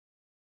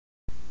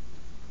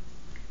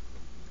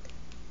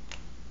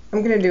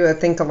I'm going to do a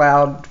think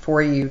aloud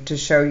for you to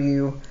show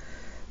you,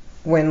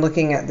 when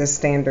looking at this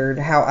standard,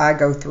 how I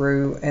go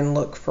through and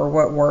look for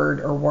what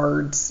word or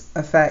words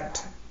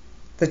affect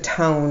the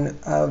tone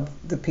of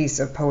the piece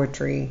of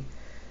poetry.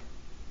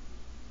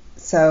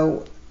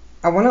 So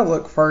I want to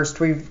look first.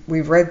 We've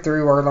read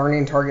through our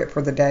learning target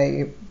for the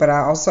day, but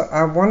I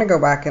want to go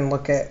back and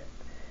look at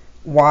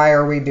why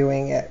are we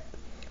doing it.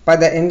 By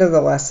the end of the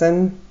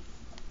lesson,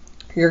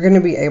 you're going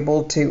to be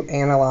able to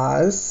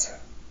analyze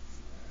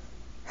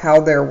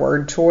how their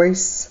word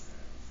choice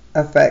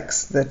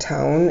affects the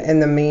tone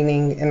and the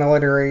meaning in a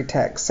literary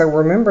text. So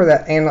remember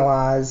that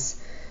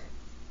analyze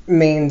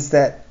means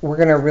that we're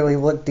going to really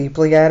look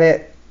deeply at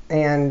it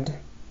and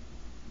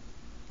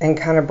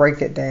kind of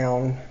break it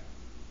down.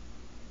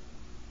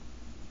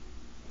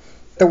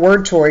 The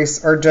word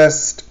choice are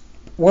just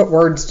what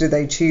words do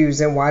they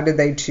choose and why did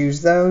they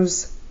choose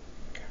those.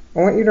 I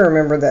want you to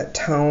remember that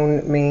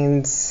tone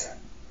means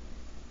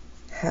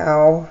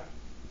how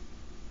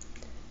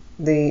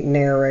the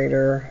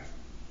narrator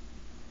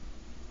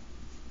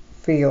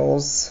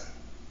feels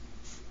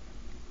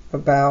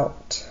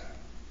about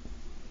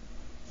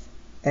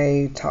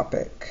a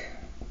topic.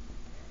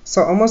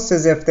 So almost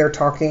as if they're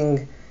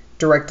talking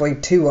directly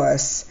to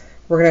us,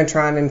 we're going to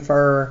try and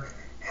infer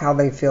how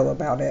they feel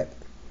about it.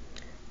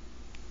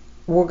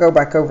 We'll go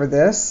back over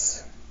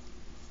this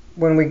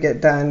when we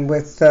get done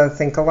with the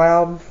think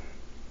aloud.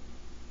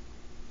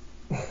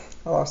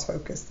 I lost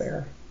focus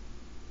there.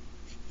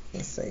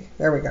 Let's see.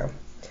 There we go.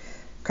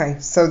 Okay,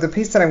 so the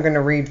piece that I'm going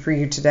to read for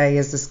you today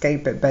is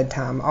Escape at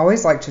Bedtime. I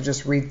always like to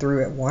just read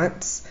through it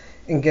once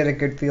and get a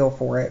good feel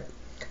for it.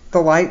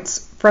 The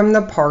lights from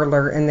the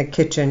parlor and the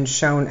kitchen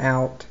shone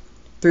out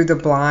through the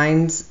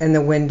blinds and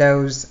the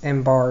windows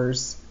and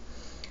bars.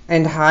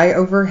 And high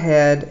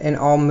overhead and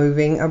all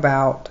moving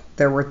about,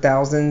 there were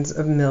thousands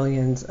of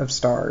millions of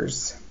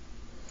stars.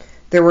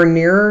 There were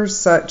nearer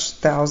such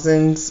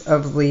thousands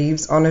of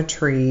leaves on a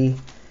tree,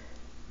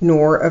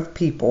 nor of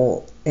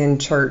people in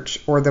church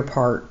or the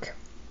park,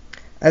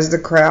 as the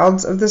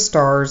crowds of the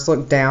stars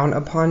looked down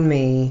upon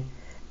me,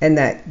 and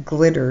that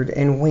glittered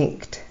and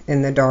winked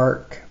in the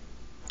dark.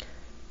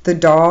 The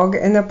dog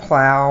and the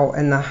plow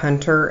and the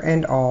hunter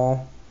and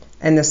all,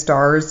 and the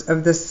stars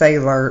of the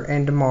sailor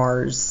and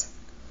Mars,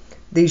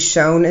 these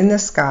shone in the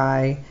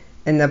sky,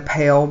 and the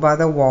pail by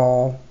the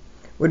wall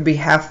would be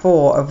half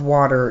full of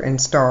water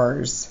and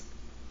stars.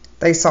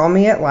 They saw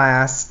me at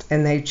last,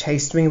 and they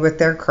chased me with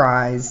their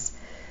cries,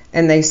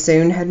 and they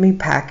soon had me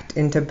packed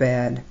into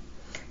bed.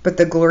 But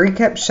the glory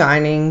kept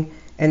shining,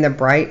 and the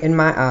bright in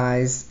my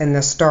eyes, and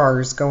the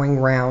stars going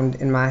round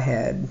in my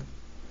head.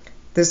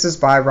 This is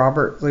by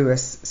Robert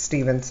Louis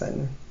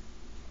Stevenson.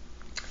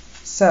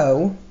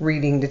 So,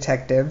 reading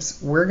detectives,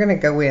 we're going to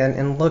go in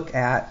and look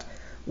at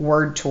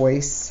word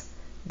choice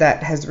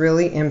that has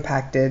really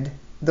impacted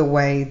the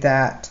way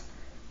that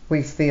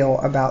we feel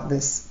about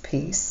this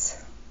piece.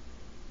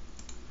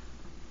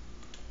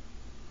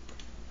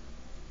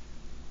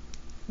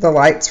 The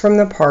lights from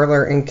the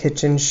parlor and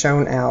kitchen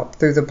shone out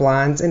through the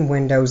blinds and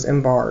windows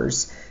and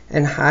bars,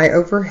 and high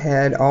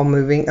overhead, all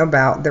moving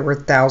about, there were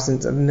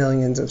thousands of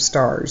millions of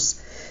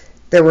stars.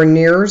 There were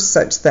nearer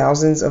such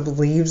thousands of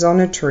leaves on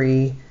a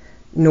tree,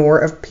 nor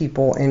of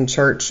people in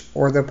church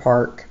or the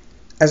park,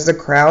 as the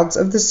crowds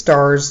of the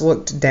stars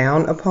looked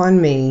down upon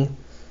me,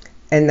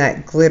 and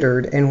that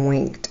glittered and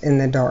winked in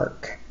the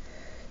dark.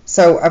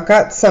 So I've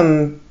got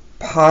some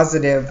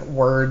positive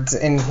words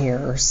in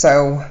here.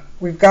 So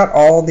we've got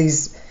all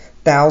these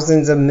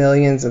thousands of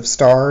millions of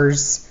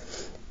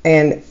stars,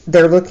 and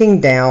they're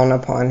looking down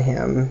upon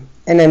him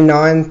in a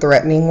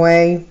non-threatening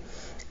way.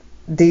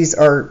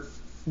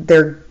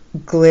 They're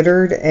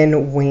glittered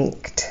and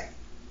winked.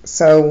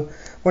 So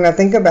when I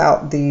think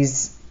about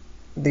these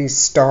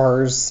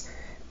stars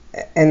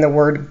and the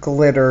word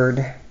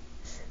glittered,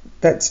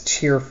 that's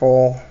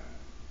cheerful.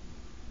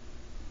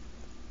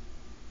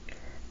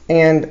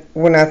 And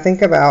when I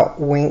think about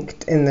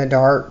winked in the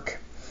dark,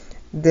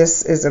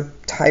 this is a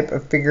type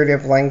of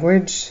figurative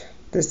language.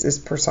 This is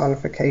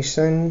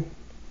personification.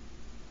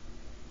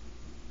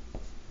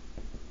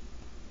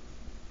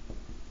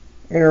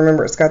 And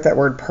remember, it's got that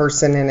word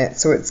person in it,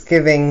 so it's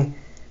giving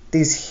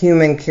these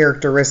human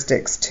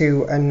characteristics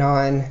to a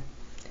non-human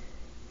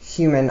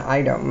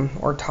item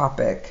or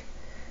topic.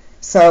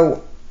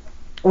 So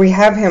we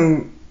have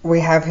him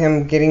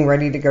getting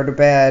ready to go to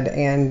bed,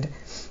 and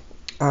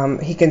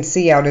he can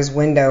see out his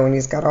window, and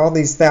he's got all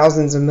these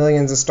thousands of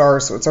millions of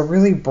stars, so it's a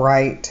really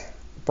bright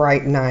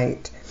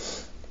night.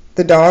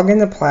 The dog and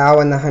the plow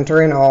and the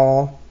hunter and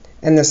all,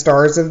 and the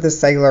stars of the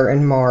sailor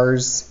and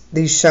Mars,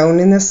 these shone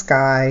in the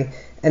sky,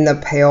 and the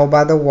pail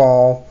by the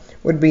wall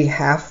would be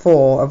half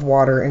full of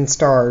water and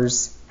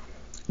stars.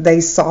 They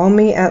saw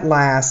me at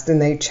last,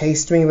 and they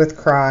chased me with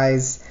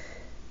cries,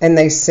 and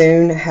they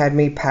soon had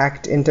me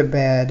packed into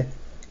bed.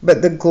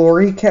 But the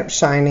glory kept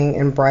shining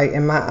and bright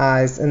in my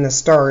eyes, and the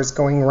stars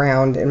going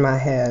round in my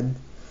head.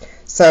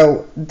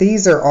 So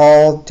these are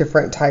all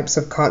different types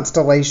of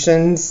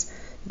constellations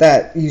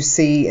that you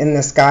see in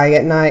the sky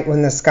at night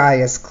when the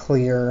sky is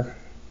clear.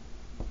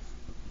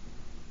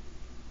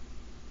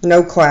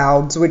 no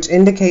clouds, which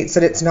indicates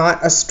that it's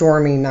not a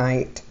stormy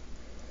night.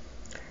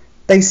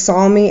 They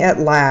saw me at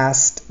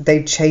last.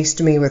 They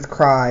chased me with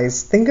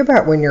cries. Think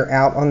about when you're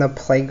out on the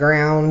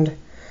playground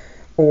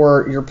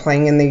or you're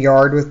playing in the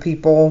yard with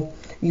people.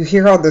 You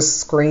hear all this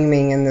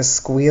screaming and this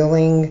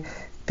squealing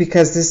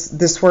because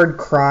this word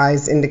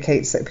cries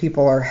indicates that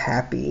people are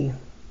happy.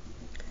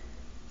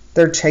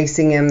 They're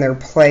chasing him. They're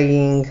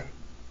playing.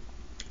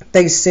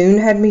 They soon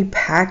had me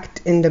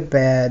packed into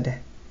bed.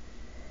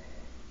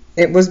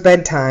 It was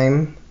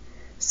bedtime,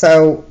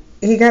 so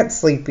he got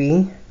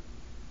sleepy.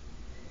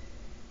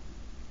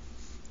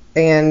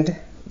 And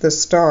the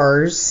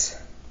stars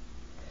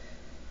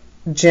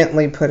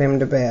gently put him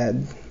to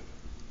bed.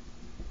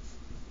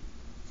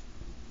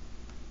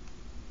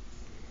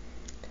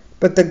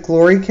 But the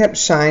glory kept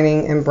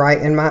shining and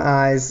bright in my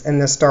eyes,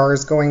 and the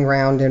stars going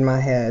round in my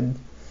head.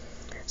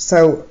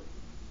 So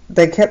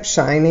they kept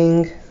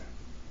shining.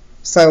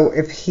 So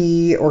if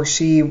he or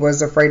she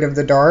was afraid of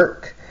the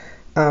dark,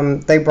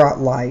 they brought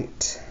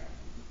light,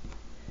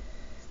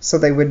 so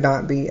they would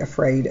not be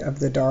afraid of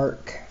the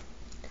dark.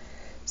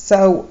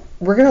 So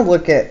we're going to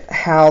look at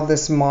how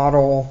this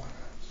model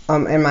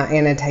and my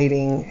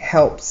annotating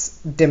helps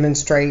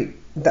demonstrate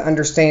the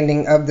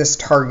understanding of this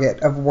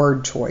target of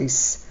word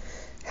choice.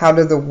 How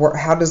does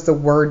the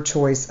word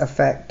choice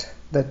affect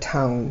the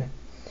tone?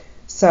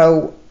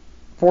 So,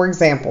 for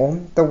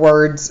example, the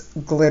words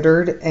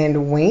glittered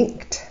and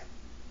winked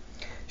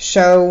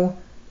show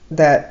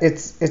that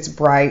it's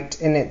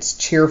bright and it's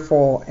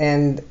cheerful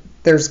and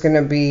there's going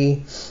to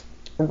be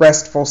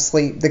restful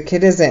sleep. The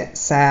kid isn't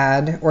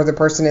sad, or the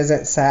person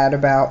isn't sad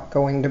about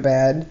going to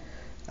bed.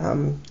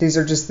 These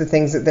are just the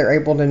things that they're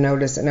able to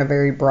notice in a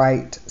very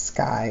bright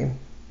sky.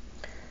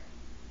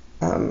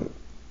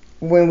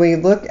 When we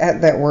look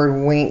at that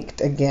word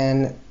winked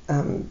again,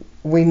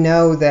 we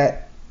know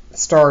that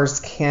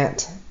stars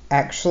can't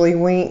actually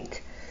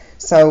wink.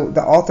 So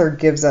the author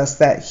gives us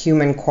that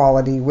human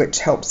quality which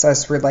helps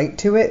us relate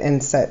to it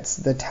and sets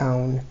the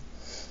tone.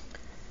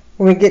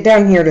 When we get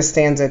down here to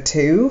stanza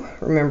 2,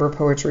 remember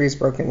poetry is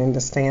broken into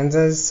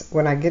stanzas.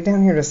 When I get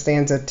down here to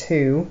stanza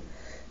 2,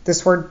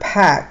 this word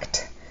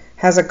packed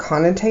has a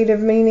connotative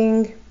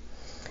meaning.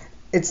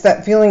 It's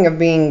that feeling of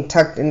being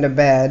tucked into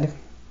bed.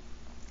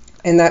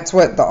 And that's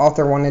what the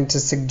author wanted to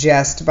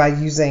suggest by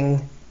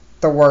using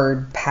the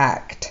word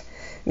packed.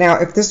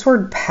 Now, if this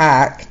word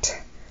packed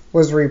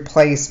was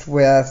replaced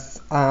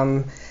with,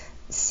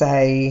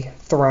 say,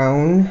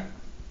 thrown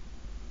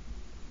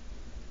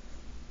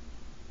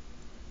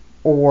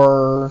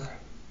or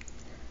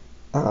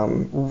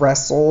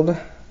wrestled,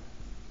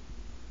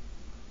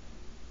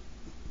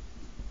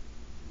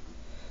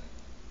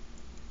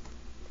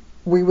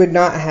 we would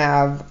not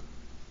have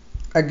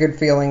a good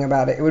feeling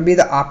about it. It would be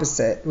the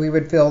opposite. We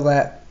would feel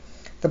that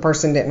the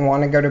person didn't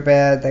want to go to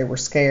bed, they were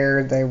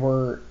scared, they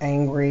were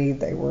angry,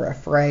 they were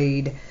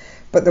afraid.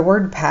 But the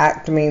word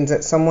packed means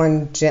that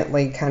someone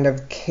gently kind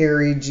of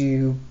carried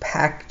you,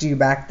 packed you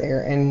back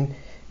there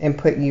and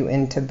put you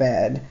into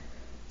bed.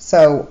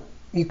 So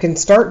you can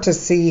start to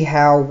see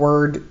how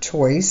word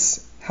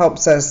choice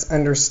helps us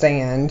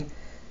understand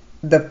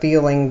the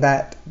feeling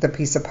that the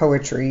piece of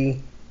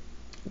poetry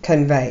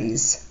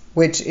conveys,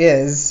 which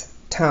is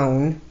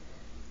tone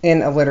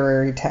in a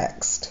literary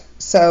text.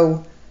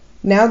 So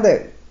now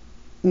that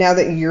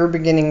you're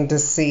beginning to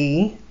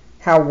see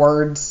how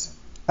words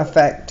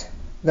affect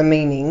the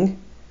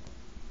meaning,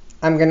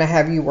 I'm going to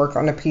have you work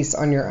on a piece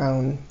on your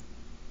own.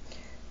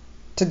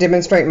 To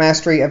demonstrate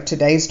mastery of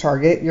today's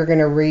target, you're going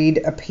to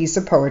read a piece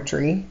of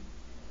poetry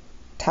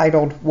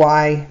titled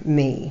Why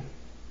Me?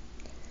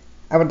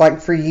 I would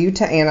like for you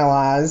to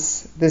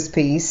analyze this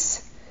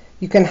piece.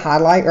 You can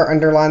highlight or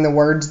underline the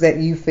words that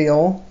you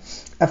feel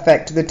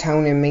affect the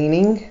tone and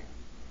meaning.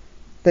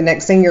 The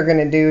next thing you're going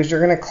to do is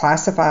you're going to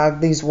classify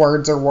these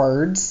words or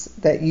words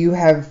that you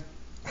have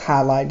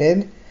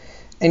highlighted,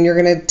 and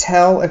you're going to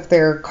tell if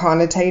they're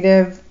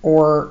connotative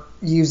or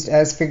used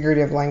as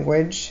figurative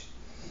language.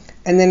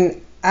 And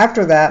then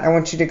after that, I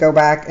want you to go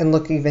back and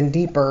look even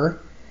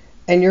deeper,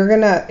 and you're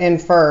going to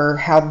infer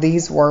how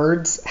these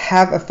words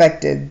have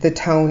affected the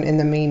tone and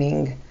the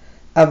meaning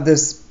of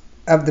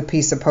the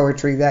piece of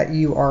poetry that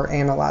you are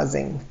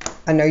analyzing.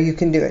 I know you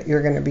can do it.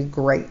 You're going to be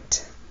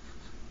great.